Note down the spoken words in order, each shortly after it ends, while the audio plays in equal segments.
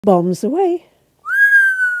Bombs away.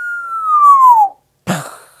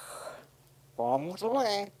 Bombs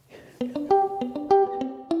away.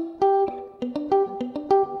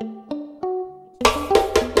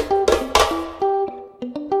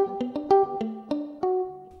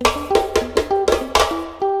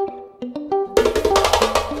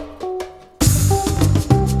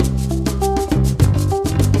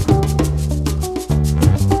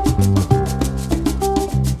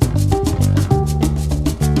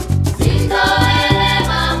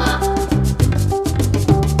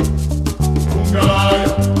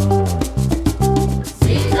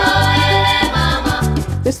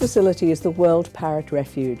 This facility is the World Parrot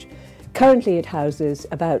Refuge. Currently it houses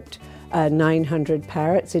about 900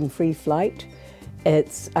 parrots in free flight.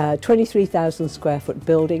 It's a 23,000 square foot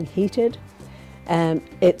building, heated.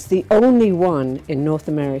 It's the only one in North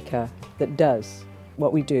America that does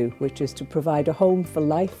what we do, which is to provide a home for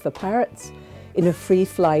life for parrots in a free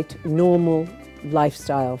flight, normal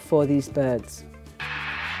lifestyle for these birds.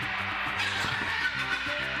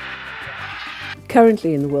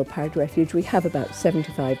 Currently in the World Parrot Refuge we have about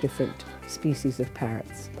 75 different species of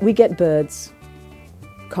parrots. We get birds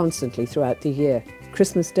constantly throughout the year.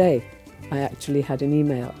 Christmas Day I actually had an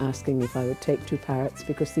email asking if I would take 2 parrots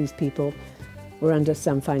because these people were under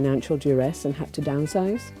some financial duress and had to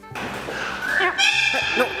downsize.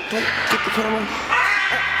 No, don't get the camera.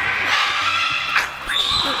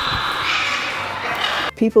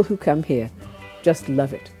 People who come here just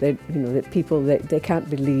love it. They can't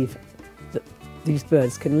believe that these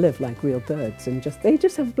birds can live like real birds, and they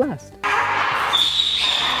just have a blast.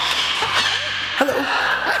 Hello.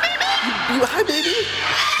 Hi, baby.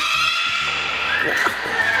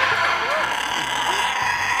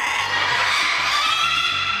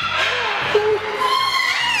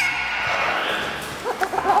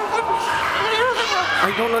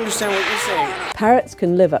 I don't understand what you're saying. Parrots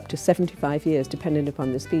can live up to 75 years depending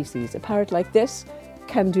upon the species. A parrot like this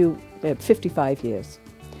can do 55 years.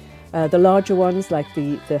 The larger ones, like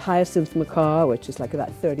the hyacinth macaw, which is like about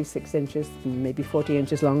 36 inches, maybe 40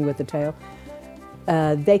 inches long with the tail,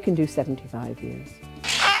 they can do 75 years.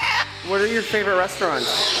 What are your favorite restaurants?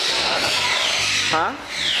 Huh?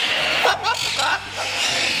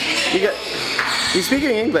 You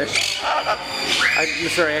speaking English? I'm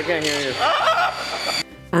sorry, I can't hear you.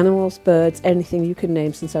 Animals, birds, anything you can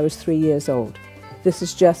name since I was 3 years old. This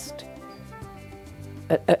is just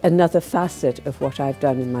another facet of what I've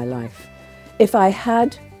done in my life. If I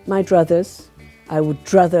had my druthers, I would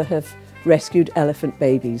druther have rescued elephant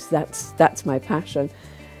babies. That's my passion.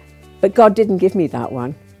 But God didn't give me that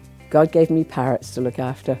one. God gave me parrots to look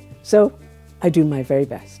after. So I do my very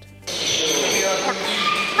best.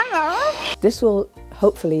 Hello. This will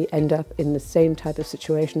hopefully end up in the same type of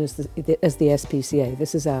situation as the SPCA.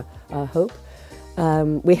 This is our hope.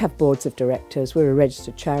 We have boards of directors, we're a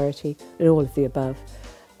registered charity, and all of the above.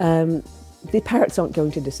 The parrots aren't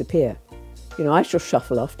going to disappear. You know, I shall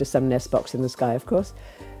shuffle off to some nest box in the sky, of course,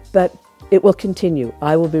 but it will continue.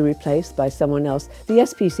 I will be replaced by someone else. The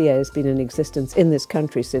SPCA has been in existence in this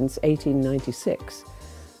country since 1896.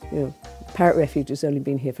 You know, Parrot Refuge has only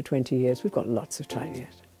been here for 20 years. We've got lots of time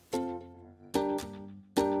yet.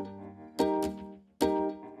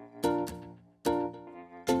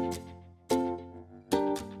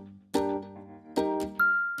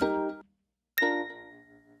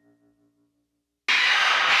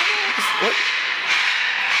 What?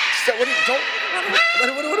 So, what?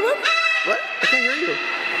 What? I can't hear you.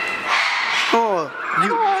 Oh,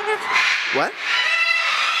 you. What?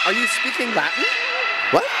 Are you speaking Latin?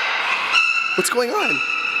 What? What's going on?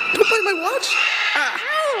 Don't bite my watch. Ah.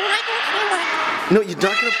 No, you're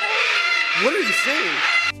not gonna. What are you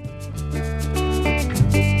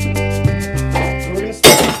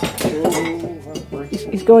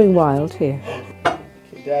saying? He's going wild here.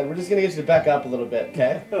 Dad, we're just gonna get you to back up a little bit,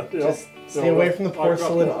 okay? Just stay away from the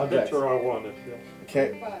porcelain objects.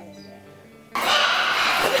 Okay.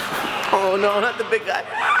 Oh no, not the big guy.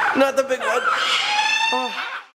 Not the big one. Oh.